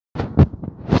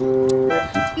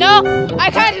No, I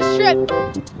kind of tripped.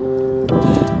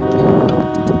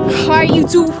 Alright,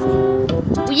 YouTube.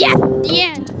 We at the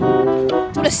end.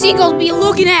 What the seagulls be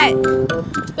looking at?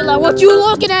 They're like, what you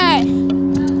looking at?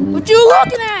 What you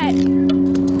looking at?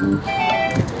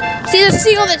 See the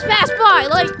seagull that's passed by,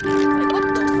 like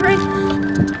what the frick?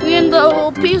 We in the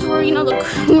little piece where, you know,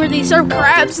 where they serve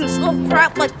crabs and stuff,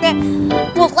 crap like that.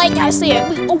 Well, like I said,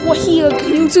 we over here,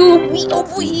 YouTube. We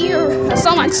over here. I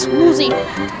sound like Smoozy.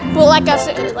 But like I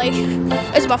said, like,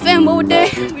 it's my family over there.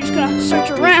 We're just gonna search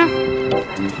around.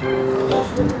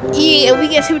 Yeah, we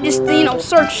guess who just, you know,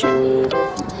 search.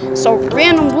 So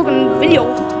random looking video.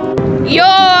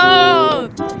 Yo,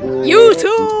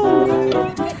 YouTube.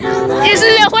 This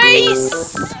is the place.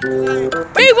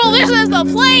 People, this is the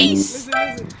place.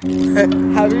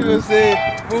 How do you say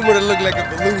move would look like a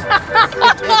balloon?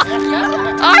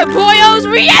 Alright, boyos,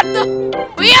 we at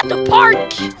the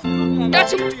park.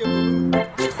 That's we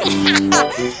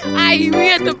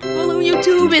at the balloon.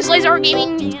 YouTube. It's Laser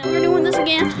Gaming. Yeah, we're doing this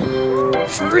again.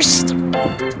 First,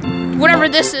 whatever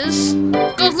this is,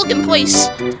 good looking place.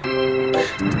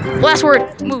 Last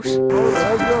word, moose.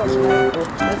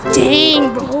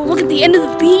 Dang, bro, look at the end of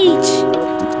the beach.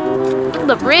 Look at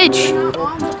the bridge.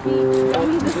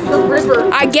 The river.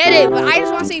 I get it, but I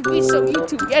just want to say beach so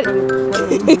YouTube get it.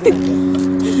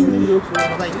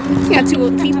 Got two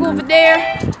little people over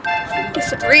there.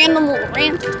 It's a random little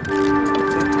rant.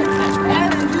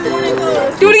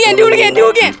 Do it again, do it again, do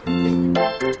it again.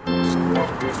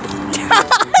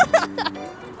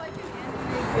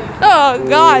 Oh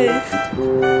God.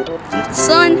 The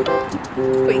sun.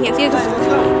 But you can't see it.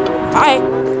 Alright.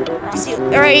 I'll see you.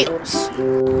 Alright.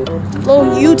 Hello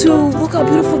YouTube. Look how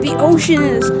beautiful the ocean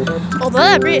is. Although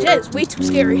that bridge is way too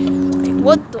scary. Like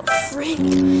what the frick?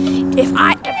 If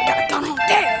I ever got a gun on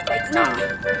that, like nah.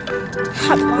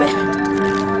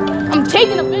 I'm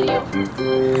taking a video.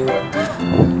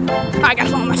 I got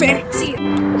phone on my fan. See it.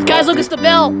 Guys, look, it's the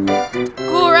bell.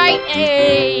 Cool, right?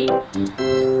 Hey.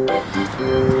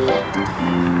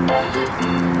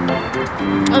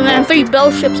 And then 3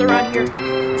 bell ships around here.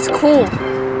 It's cool.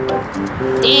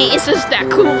 Dang, it's just that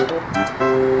cool.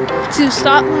 2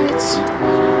 stoplights.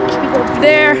 There's people over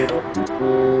there.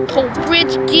 Whole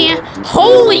bridge again.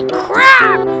 Holy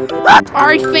crap!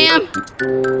 Alright, fam.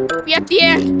 We at the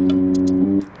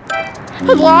end.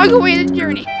 A long-awaited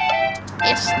journey.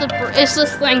 It's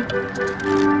this thing.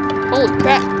 Holy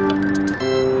crap!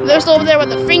 There's over there with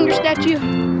the finger statue.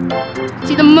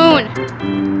 See the moon.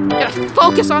 Gotta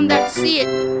focus on that to see it.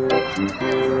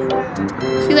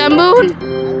 See that moon?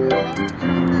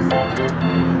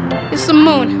 It's the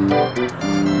moon.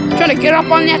 I'm trying to get up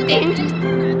on that thing.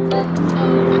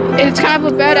 And it's kind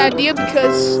of a bad idea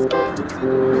because...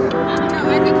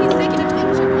 I think he's taking a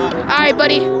picture. Alright,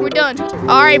 buddy, we're done.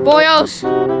 Alright, boyos.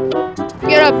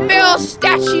 Get a big old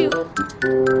statue.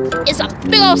 It's a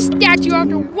big old statue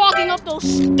after walking up those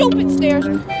stupid stairs.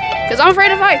 Because I'm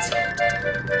afraid of heights.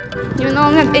 Even though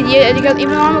I'm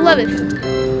 11.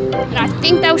 And I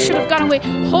think that should have gone away.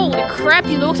 Holy crap,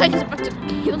 he looks like he's about to.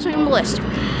 He looks like a molester.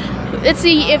 Let's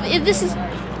see if this is.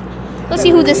 Let's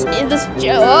see who this is.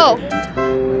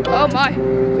 Oh my.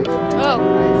 Oh,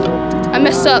 I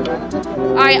messed up.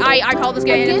 I call this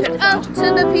guy. A gift out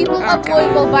to the people of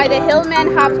Louisville by the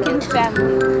Hillman Hopkins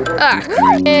family. Ah,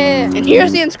 and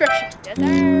here's the inscription.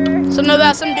 Something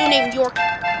about some dude named York.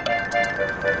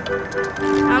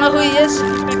 I don't know who he is.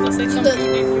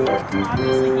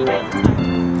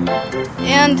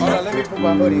 And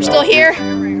we're still here.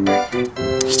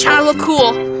 He's trying to look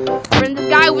cool. We're in the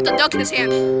guy with the duck in his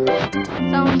hand.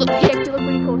 Sounds look pretty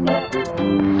cool.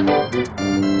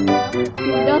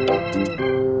 See the duck?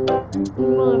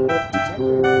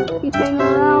 He's hanging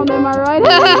around, am I right?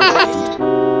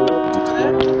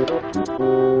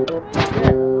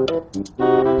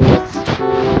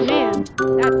 Man,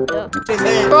 that's duck.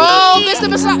 Bro, this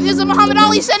is the Muhammad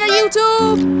Ali Center,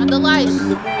 YouTube. And the lights.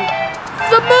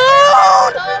 The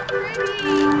moon! So pretty.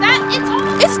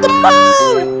 It's the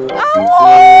moon! Oh!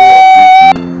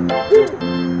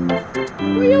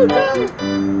 What you doing?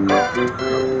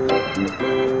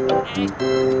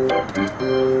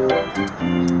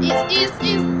 This is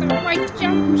the right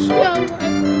jump show.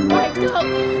 Right go.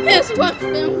 It's what's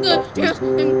been good. Here's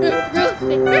been good.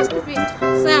 Recipe.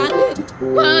 Silent.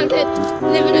 Wanted.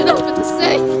 Living it over to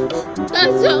say.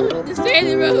 I'm so to stay in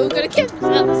the road. Gonna keep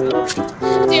myself.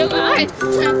 Till I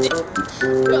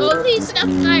roll these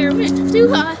environment too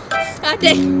hot. I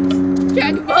did.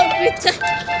 Dragon Ball Z.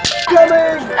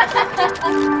 Coming!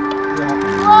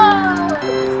 Whoa!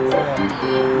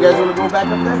 You guys want to go back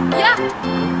up there? Yeah.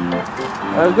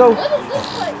 Let's go. What is this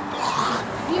place?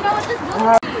 Do you know what this looks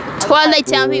like? Twilight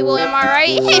Town people, am I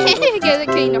right? Get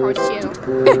the Kingdom Hearts channel.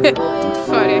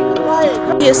 Funny.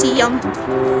 KFC yum.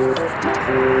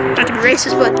 Not to be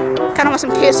racist, but kind of want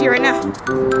some KFC right now.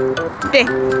 Hey.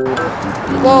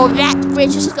 Whoa, that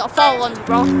bridge is just gonna fall on me,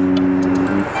 bro.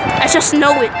 I just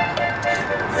know it.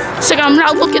 So I'm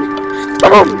not looking.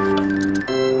 Boom!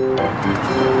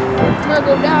 Gonna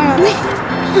go down on me.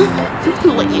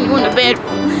 Like you in the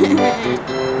bedroom.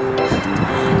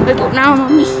 They go down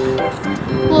on me.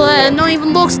 Well, that don't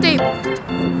even look stable.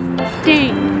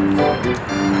 Dang.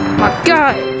 My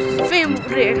God, fam over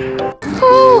there.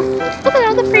 Oh, look at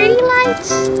all the pretty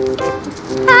lights.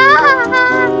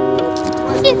 Ah,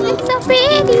 it looks so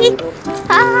pretty.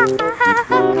 Ah.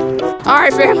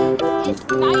 Alright, fam.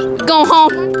 Going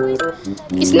home.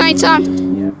 It's nighttime.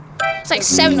 It's like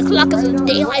 7 o'clock because of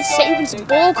daylight savings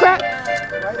bull crap.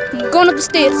 I'm going up the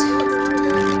stairs.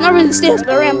 Not really the stairs,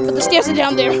 but the stairs are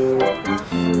down there.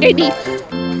 They deep.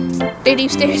 They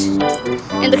deep stairs.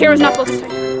 And the camera's not focusing.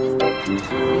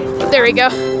 There we go.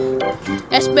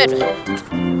 That's better.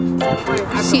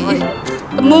 See,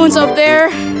 the moon's up there.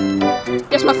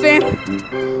 That's my fam.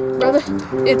 Brother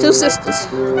and 2 sisters.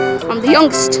 I'm the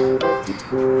youngest.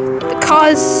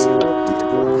 Because,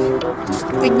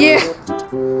 yeah.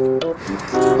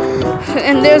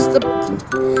 And there's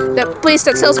that place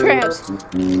that sells crabs.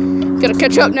 Gotta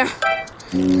catch up now.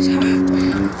 So,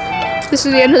 this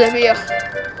is the end of the video.